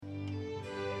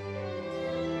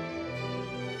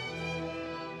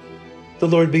The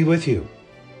Lord be with you.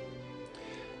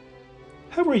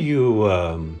 How are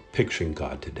you picturing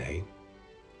God today?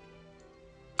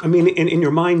 I mean, in your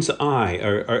mind's eye,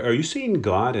 are you seeing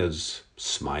God as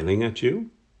smiling at you?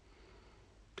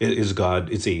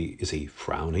 Is he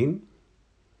frowning?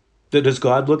 Does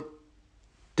God look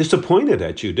disappointed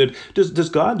at you? Does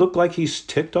God look like he's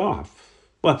ticked off?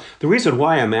 Well, the reason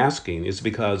why I'm asking is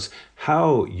because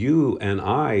how you and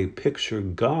I picture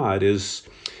God is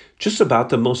just about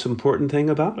the most important thing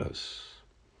about us.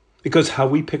 Because how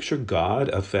we picture God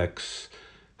affects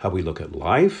how we look at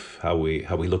life, how we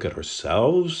look at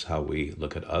ourselves, how we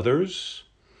look at others.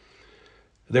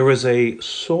 There is a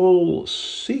soul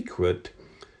secret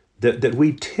that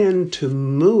we tend to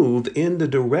move in the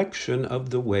direction of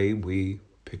the way we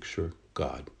picture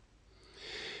God.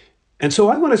 And so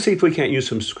I want to see if we can't use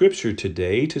some scripture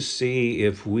today to see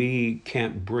if we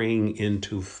can't bring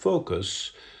into focus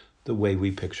the way we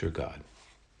picture God.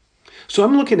 So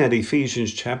I'm looking at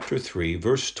Ephesians chapter 3,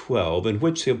 verse 12, in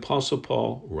which the Apostle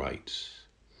Paul writes,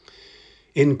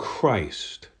 "In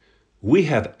Christ, we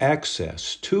have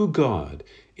access to God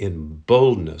in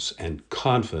boldness and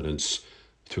confidence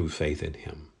through faith in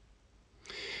him."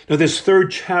 Now, this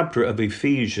third chapter of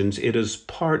Ephesians, it is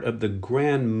part of the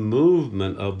grand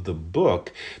movement of the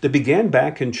book that began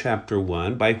back in chapter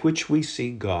 1, by which we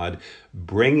see God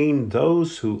bringing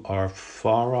those who are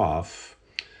far off.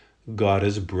 God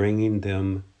is bringing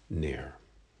them near.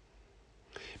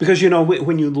 Because,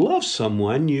 when you love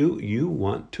someone, you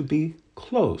want to be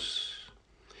close.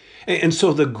 And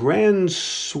so the grand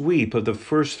sweep of the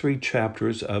first three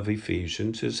chapters of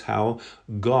Ephesians is how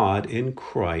God in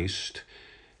Christ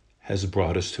has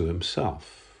brought us to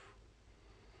himself.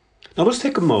 Now let's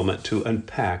take a moment to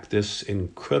unpack this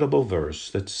incredible verse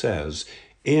that says,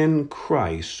 "In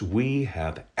Christ we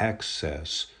have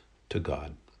access to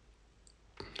God."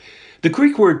 The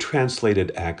Greek word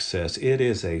translated access, it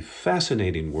is a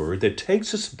fascinating word that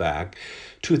takes us back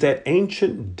to that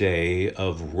ancient day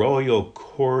of royal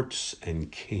courts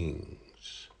and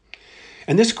kings.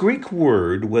 And this Greek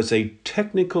word was a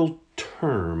technical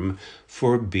term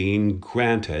for being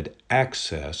granted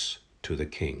access to the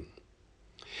king.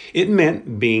 It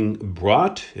meant being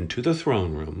brought into the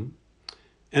throne room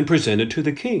and presented to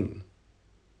the king.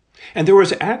 And there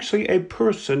was actually a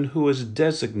person who was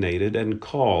designated and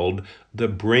called the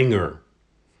bringer.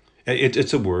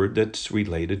 It's a word that's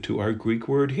related to our Greek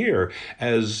word here,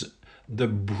 as the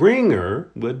bringer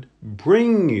would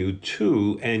bring you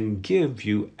to and give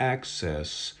you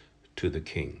access to the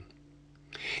king.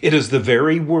 It is the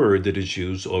very word that is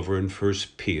used over in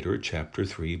 1 Peter chapter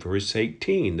 3, verse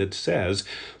 18, that says,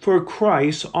 "For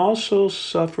Christ also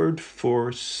suffered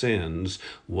for sins,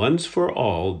 once for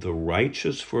all, the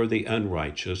righteous for the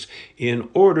unrighteous, in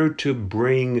order to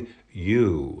bring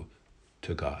you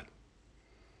to God."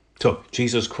 So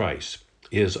Jesus Christ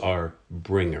is our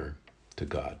bringer to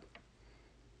God.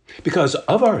 Because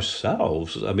of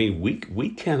ourselves, we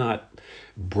cannot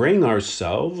bring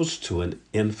ourselves to an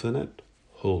infinite,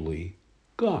 holy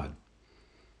God.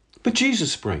 But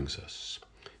Jesus brings us.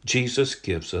 Jesus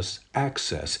gives us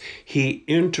access. He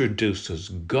introduces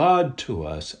God to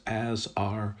us as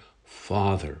our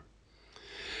Father.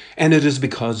 And it is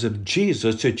because of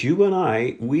Jesus that you and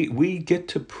I, we get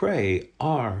to pray,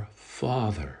 "Our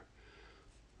Father,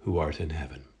 who art in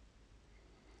heaven."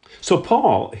 So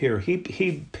Paul here, he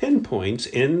pinpoints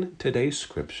in today's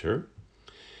scripture,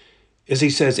 as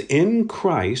he says, in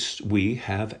Christ, we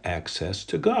have access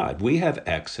to God. We have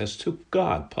access to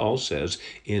God, Paul says,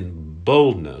 in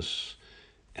boldness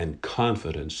and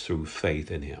confidence through faith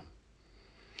in him.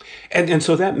 And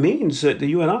so that means that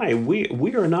you and I,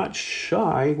 we are not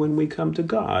shy when we come to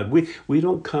God. We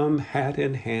don't come hat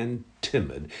in hand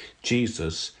timid.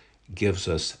 Jesus gives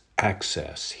us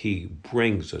access. He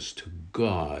brings us to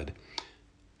God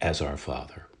as our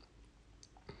Father.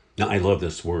 Now, I love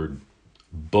this word,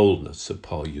 boldness, that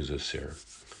Paul uses here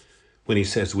when he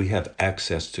says we have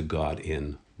access to God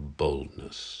in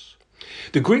boldness.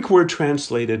 The Greek word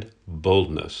translated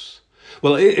boldness,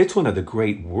 well, it's one of the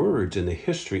great words in the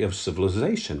history of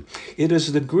civilization. It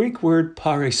is the Greek word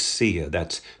parousia,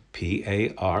 that's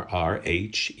Parrhesia,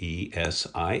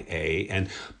 and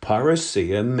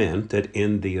parousia meant that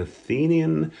in the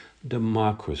Athenian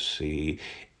democracy,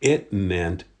 it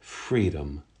meant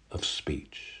freedom of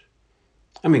speech.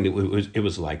 It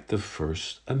was like the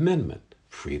First Amendment,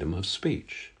 freedom of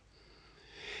speech.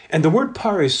 And the word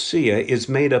parousia is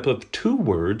made up of two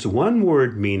words, one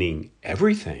word meaning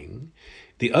everything,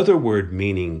 the other word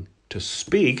meaning to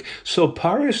speak. So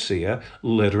parousia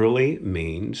literally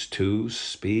means to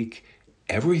speak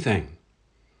everything.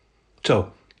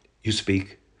 So you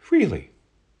speak freely.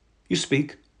 You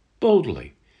speak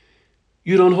boldly.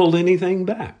 You don't hold anything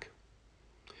back.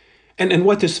 And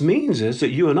what this means is that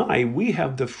you and I, we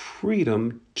have the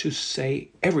freedom to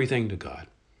say everything to God.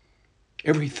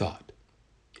 Every thought,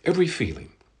 every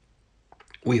feeling.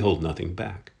 We hold nothing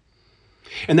back.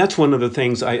 And that's one of the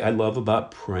things I love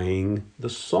about praying the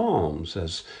Psalms,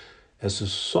 as the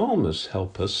psalmists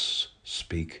help us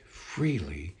speak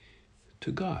freely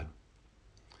to God.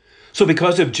 So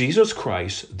because of Jesus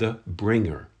Christ, the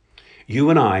bringer, you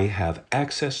and I have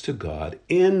access to God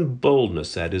in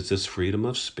boldness, that is, this freedom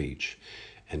of speech,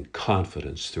 and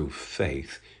confidence through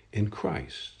faith in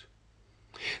Christ.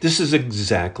 This is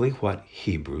exactly what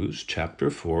Hebrews chapter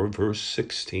 4, verse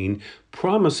 16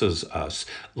 promises us.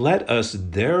 Let us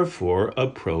therefore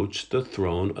approach the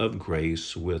throne of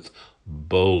grace with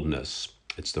boldness.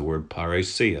 It's the word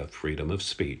parousia, freedom of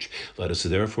speech. Let us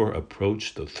therefore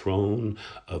approach the throne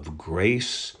of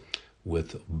grace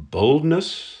with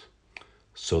boldness,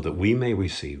 so that we may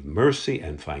receive mercy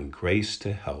and find grace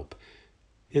to help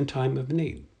in time of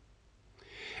need.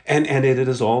 And it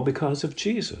is all because of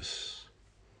Jesus.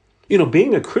 You know,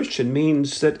 being a Christian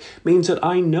means that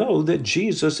I know that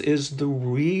Jesus is the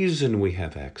reason we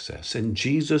have access, and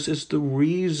Jesus is the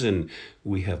reason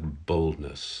we have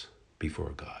boldness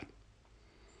before God.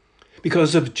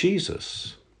 Because of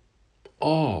Jesus,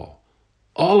 all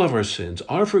of our sins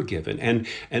are forgiven,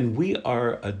 and we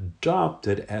are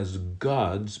adopted as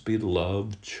God's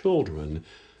beloved children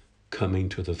coming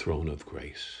to the throne of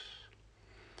grace.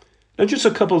 Now, just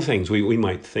a couple of things we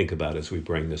might think about as we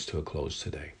bring this to a close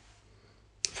today.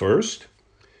 First,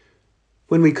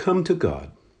 when we come to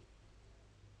God,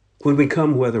 when we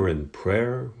come whether in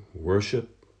prayer,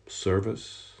 worship,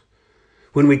 service,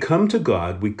 when we come to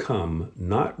God, we come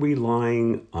not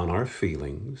relying on our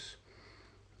feelings,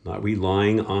 not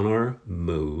relying on our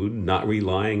mood, not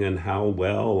relying on how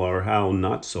well or how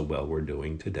not so well we're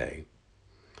doing today.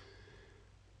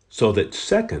 So that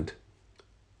second,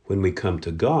 when we come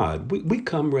to God, we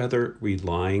come rather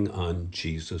relying on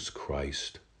Jesus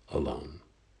Christ alone.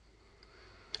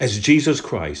 As Jesus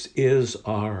Christ is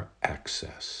our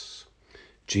access,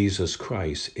 Jesus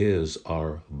Christ is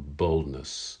our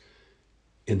boldness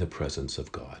in the presence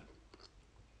of God.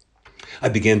 I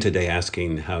began today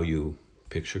asking how you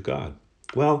picture God.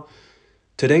 Well,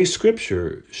 today's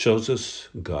scripture shows us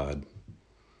God.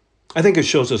 I think it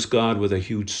shows us God with a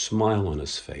huge smile on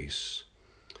his face,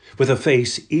 with a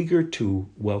face eager to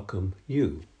welcome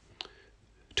you,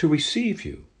 to receive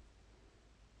you,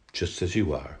 just as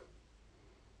you are,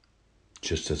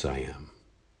 just as I am.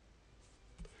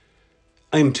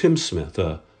 I am Tim Smith,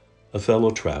 a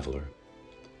fellow traveler.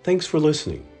 Thanks for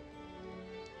listening.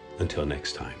 Until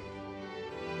next time.